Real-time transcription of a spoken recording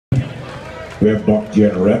We have Buck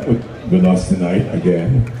Jenneret with us tonight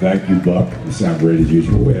again. Thank you, Buck. You sound great as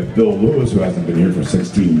usual. We have Bill Lewis, who hasn't been here for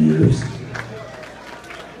 16 years.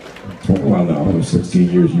 Well, no,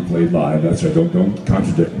 16 years you played live. That's right. Don't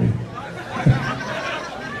contradict me.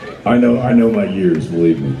 I know my years,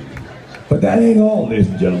 believe me. But that ain't all, ladies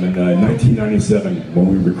and gentlemen. In 1997, when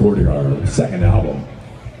we were recording our second album,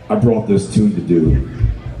 I brought this tune to do,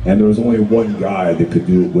 and there was only one guy that could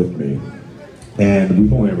do it with me. And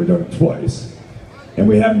we've only ever done it twice. And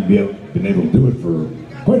we haven't been able to do it for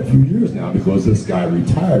quite a few years now because this guy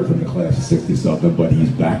retired from the class of 60-something, but he's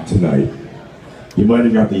back tonight. You might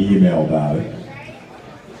have got the email about it.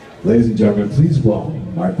 Ladies and gentlemen, please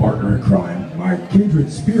welcome my partner in crime, my kindred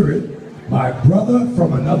spirit, my brother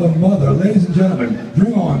from another mother. Ladies and gentlemen,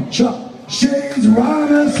 bring on Chuck Shades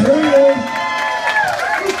Ronemus.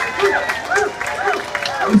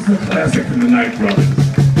 This is a classic from the Night Brothers.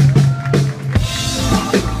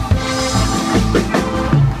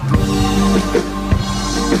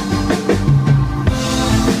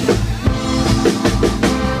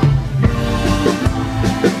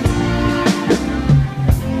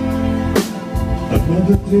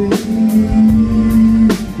 Another day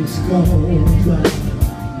is gone by.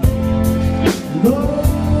 Lord,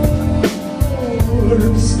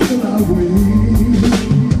 and still I wait.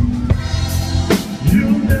 You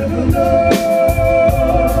never know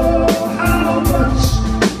how much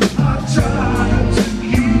I tried to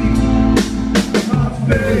keep my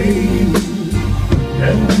faith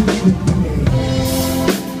and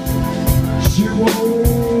she won't.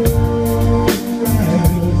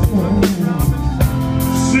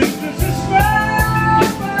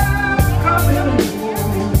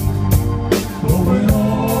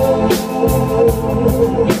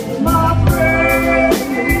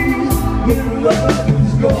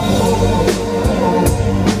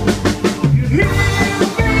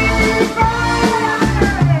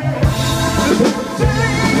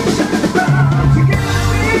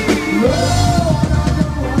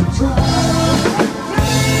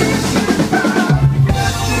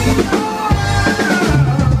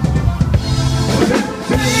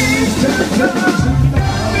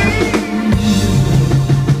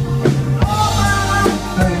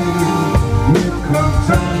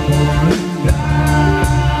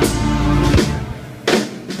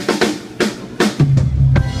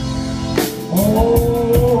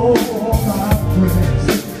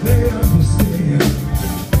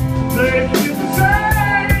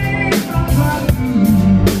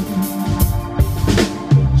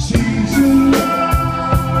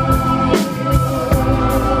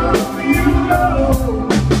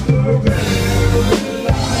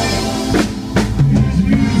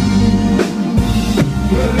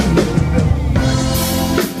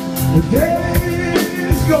 The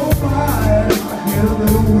days go by and I get a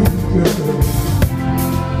little weaker.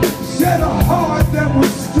 Said a heart that was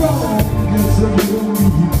strong gets a little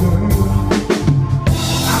weaker.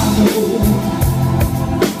 I know,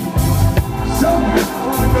 somehow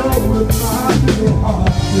I know that my little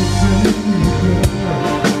heart is getting weaker.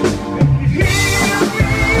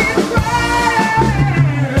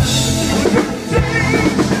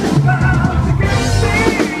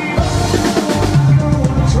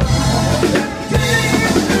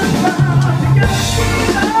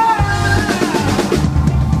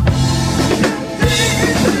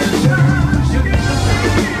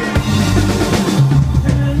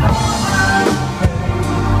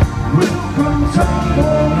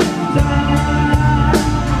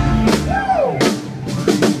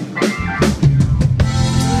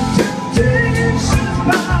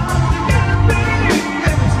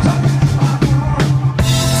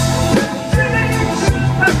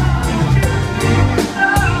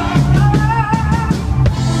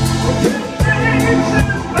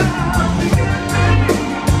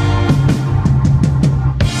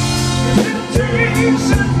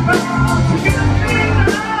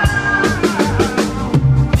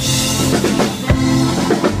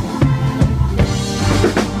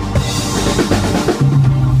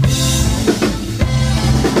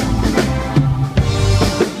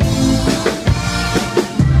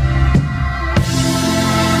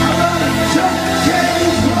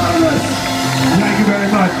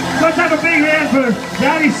 Let's have a big hand for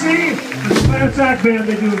Daddy C and the Spanish Sack Band.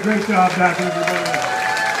 They do a great job back in the day.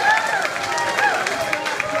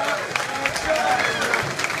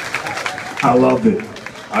 I loved it.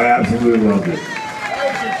 I absolutely loved it.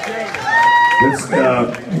 This,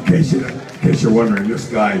 in case you're wondering, this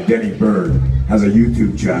guy, Denny Bird, has a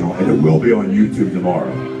YouTube channel, and it will be on YouTube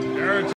tomorrow.